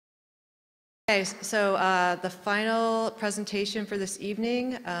Okay, so the final presentation for this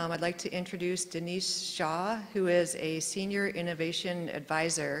evening, I'd like to introduce Denise Shaw, who is a Senior Innovation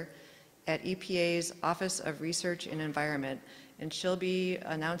Advisor at EPA's Office of Research and Environment, and she'll be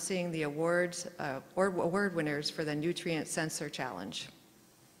announcing the award winners for the Nutrient Sensor Challenge.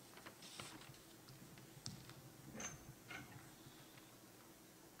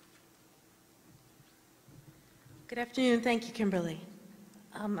 Good afternoon. Thank you, Kimberly.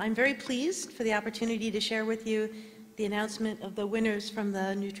 I'm very pleased for the opportunity to share with you the announcement of the winners from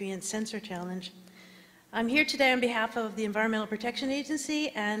the Nutrient Sensor Challenge. I'm here today on behalf of the Environmental Protection Agency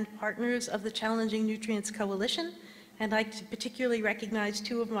and partners of the Challenging Nutrients Coalition. And I'd like to particularly recognize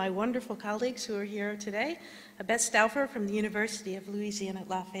two of my wonderful colleagues who are here today, Beth Stauffer from the University of Louisiana at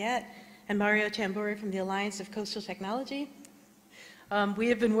Lafayette and Mario Tamburi from the Alliance of Coastal Technology. We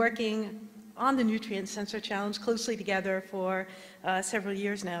have been working on the Nutrient Sensor Challenge closely together for several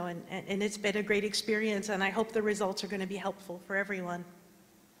years now, and it's been a great experience, and I hope the results are going to be helpful for everyone.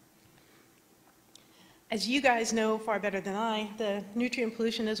 As you guys know far better than I, the nutrient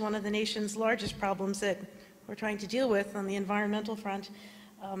pollution is one of the nation's largest problems that we're trying to deal with on the environmental front.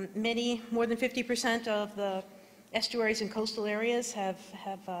 More than 50% of the estuaries and coastal areas have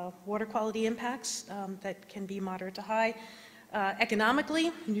water quality impacts that can be moderate to high. Economically,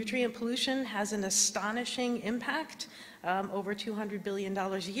 nutrient pollution has an astonishing impact, over $200 billion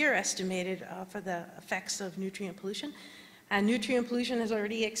a year estimated for the effects of nutrient pollution. And nutrient pollution has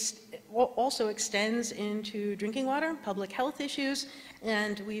already also extends into drinking water, public health issues,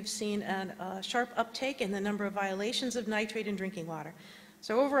 and we've seen a sharp uptake in the number of violations of nitrate in drinking water.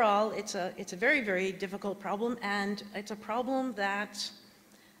 So overall, it's a very, very difficult problem, and it's a problem that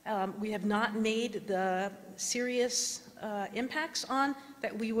we have not made the serious impacts on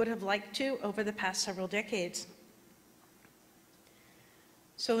that we would have liked to over the past several decades.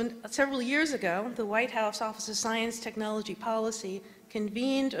 So several years ago, the White House Office of Science, Technology Policy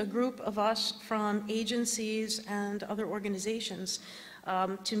convened a group of us from agencies and other organizations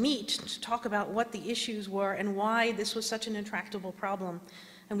to meet, to talk about what the issues were and why this was such an intractable problem.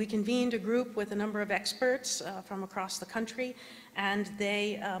 And we convened a group with a number of experts from across the country, and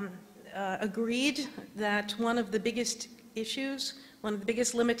they agreed that one of the biggest issues, one of the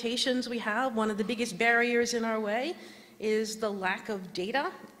biggest limitations we have, one of the biggest barriers in our way is the lack of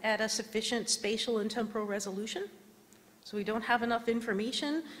data at a sufficient spatial and temporal resolution. So we don't have enough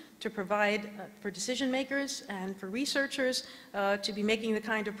information to provide for decision makers and for researchers to be making the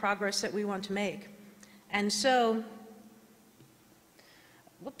kind of progress that we want to make. And so,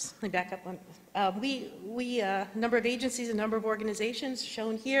 whoops, let me back up one. A number of agencies, a number of organizations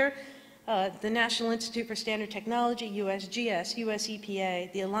shown here, the National Institute for Standard Technology, USGS, US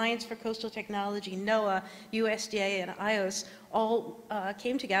EPA, the Alliance for Coastal Technology, NOAA, USDA, and IOS all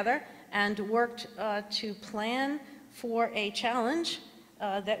came together and worked to plan for a challenge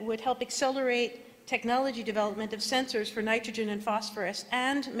that would help accelerate technology development of sensors for nitrogen and phosphorus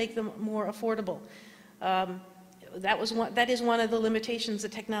and make them more affordable. That is one of the limitations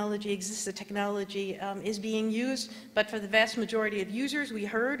that technology exists. The technology is being used, but for the vast majority of users, we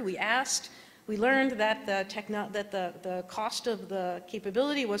heard, we asked, we learned that the cost of the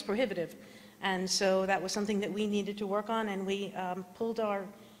capability was prohibitive. And so that was something that we needed to work on, and we pulled our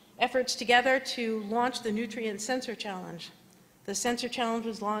efforts together to launch the Nutrient Sensor Challenge. The Sensor Challenge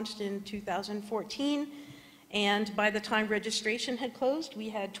was launched in 2014. And by the time registration had closed, we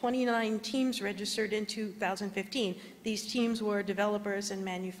had 29 teams registered in 2015. These teams were developers and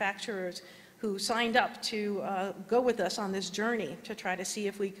manufacturers who signed up to go with us on this journey to try to see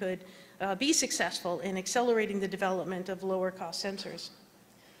if we could be successful in accelerating the development of lower cost sensors.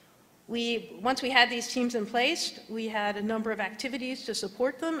 Once we had these teams in place, we had a number of activities to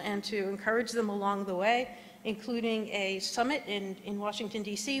support them and to encourage them along the way, including a summit in Washington,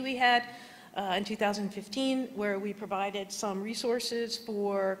 D.C. we had in 2015, where we provided some resources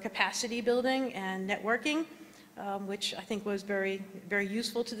for capacity building and networking, which I think was very, very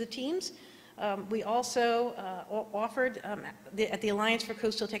useful to the teams. We also offered at the Alliance for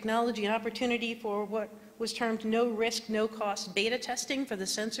Coastal Technology an opportunity for what was termed no risk, no cost beta testing for the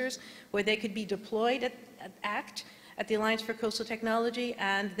sensors, where they could be deployed at ACT at the Alliance for Coastal Technology,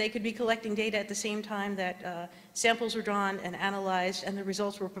 and they could be collecting data at the same time that samples were drawn and analyzed and the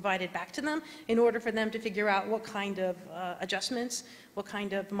results were provided back to them in order for them to figure out what kind of adjustments, what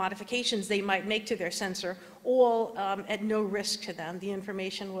kind of modifications they might make to their sensor, all at no risk to them. The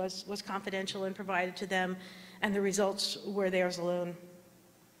information was confidential and provided to them, and the results were theirs alone.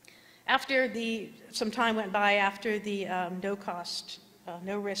 After some time went by after the no-cost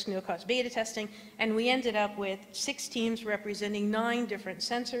no-risk, no-cost beta testing, and we ended up with 6 teams representing 9 different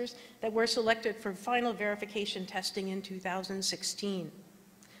sensors that were selected for final verification testing in 2016.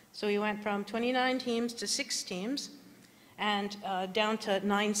 So we went from 29 teams to 6 teams, and down to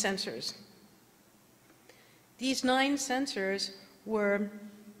 9 sensors. These 9 sensors were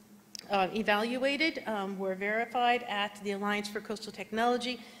evaluated, were verified at the Alliance for Coastal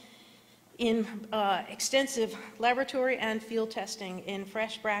Technology in extensive laboratory and field testing in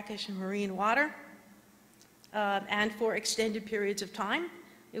fresh, brackish, and marine water, and for extended periods of time.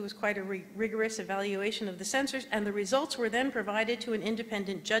 It was quite a rigorous evaluation of the sensors, and the results were then provided to an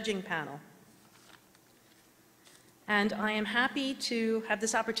independent judging panel. And I am happy to have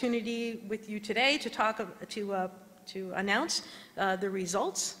this opportunity with you today to talk to announce the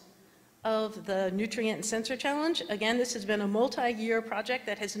results of the Nutrient and Sensor Challenge. Again, this has been a multi-year project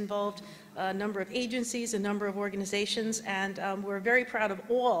that has involved a number of agencies, a number of organizations, and we're very proud of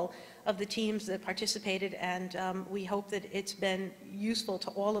all of the teams that participated, and we hope that it's been useful to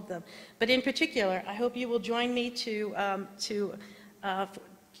all of them. But in particular, I hope you will join me to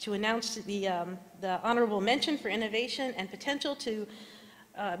announce the honorable mention for innovation and potential to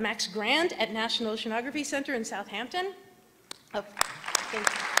Max Grand at National Oceanography Center in Southampton. Oh, thank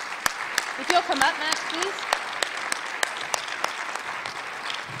you. If you'll come up, Max, please.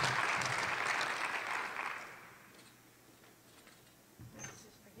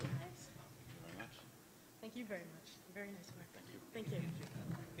 Thank you very much. Very nice work. Thank you.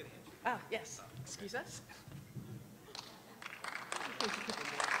 Oh, yes. Excuse us.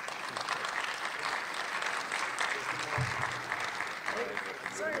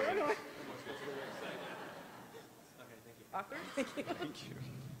 Sorry, run away. Awkward? Thank you. Thank you.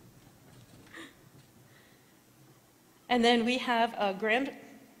 And then we have a grand,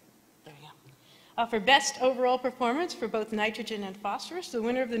 there we go. For best overall performance for both nitrogen and phosphorus, the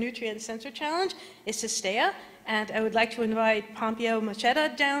winner of the Nutrient Sensor Challenge is Sistea, and I would like to invite Pompeo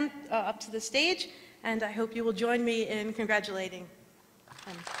Machetta down up to the stage, and I hope you will join me in congratulating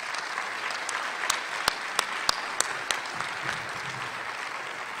him.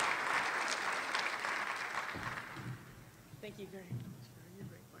 Thank you very much for your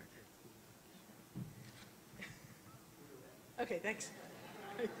great work. Okay, thanks.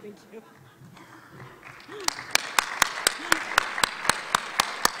 Thank you.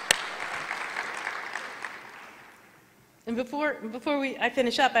 And before I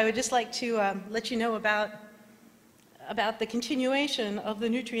finish up, I would just like to let you know about the continuation of the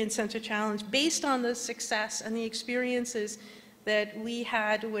Nutrient Sensor Challenge based on the success and the experiences that we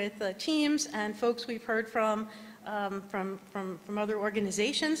had with teams and folks we've heard from other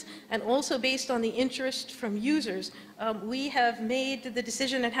organizations, and also based on the interest from users. We have made the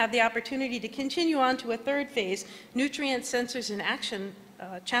decision and have the opportunity to continue on to a 3rd phase, Nutrient Sensors in Action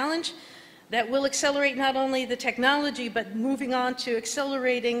Challenge, that will accelerate not only the technology, but moving on to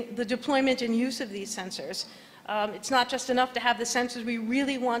accelerating the deployment and use of these sensors. It's not just enough to have the sensors. We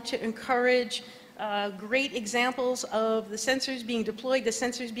really want to encourage great examples of the sensors being deployed, the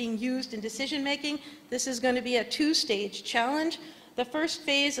sensors being used in decision making. This is going to be a 2-stage challenge. The first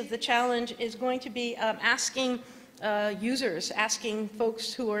phase of the challenge is going to be asking users, asking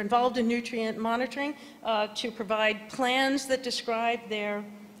folks who are involved in nutrient monitoring to provide plans that describe their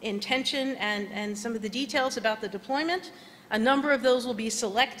intention and some of the details about the deployment. A number of those will be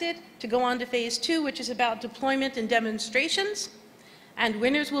selected to go on to phase 2, which is about deployment and demonstrations. And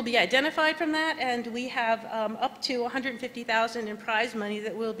winners will be identified from that, and we have up to $150,000 in prize money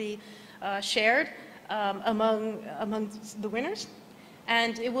that will be shared among the winners.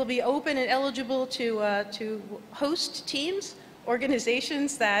 And it will be open and eligible to host teams,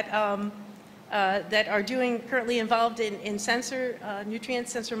 organizations that are currently involved in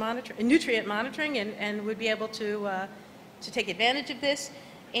nutrient monitoring, and would be able to take advantage of this.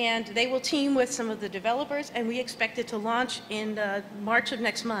 And they will team with some of the developers, and we expect it to launch in March of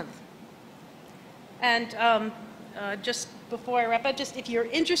next month. And just before I wrap up, just if you're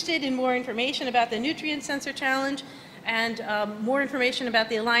interested in more information about the Nutrient Sensor Challenge and more information about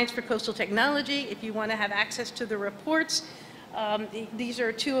the Alliance for Coastal Technology, if you want to have access to the reports, these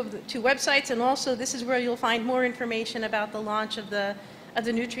are two websites, and also this is where you'll find more information about the launch of the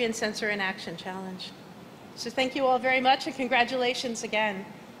Nutrient Sensor in Action Challenge. So thank you all very much, and congratulations again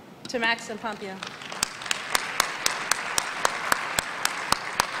to Max and Pompeo.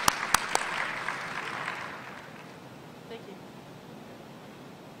 Thank you.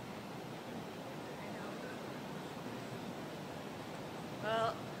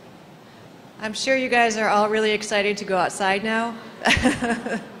 Well, I'm sure you guys are all really excited to go outside now.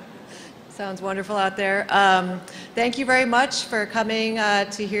 Sounds wonderful out there. Thank you very much for coming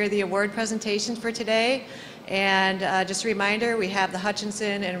to hear the award presentations for today. And just a reminder, we have the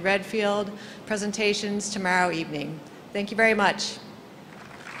Hutchinson and Redfield presentations tomorrow evening. Thank you very much.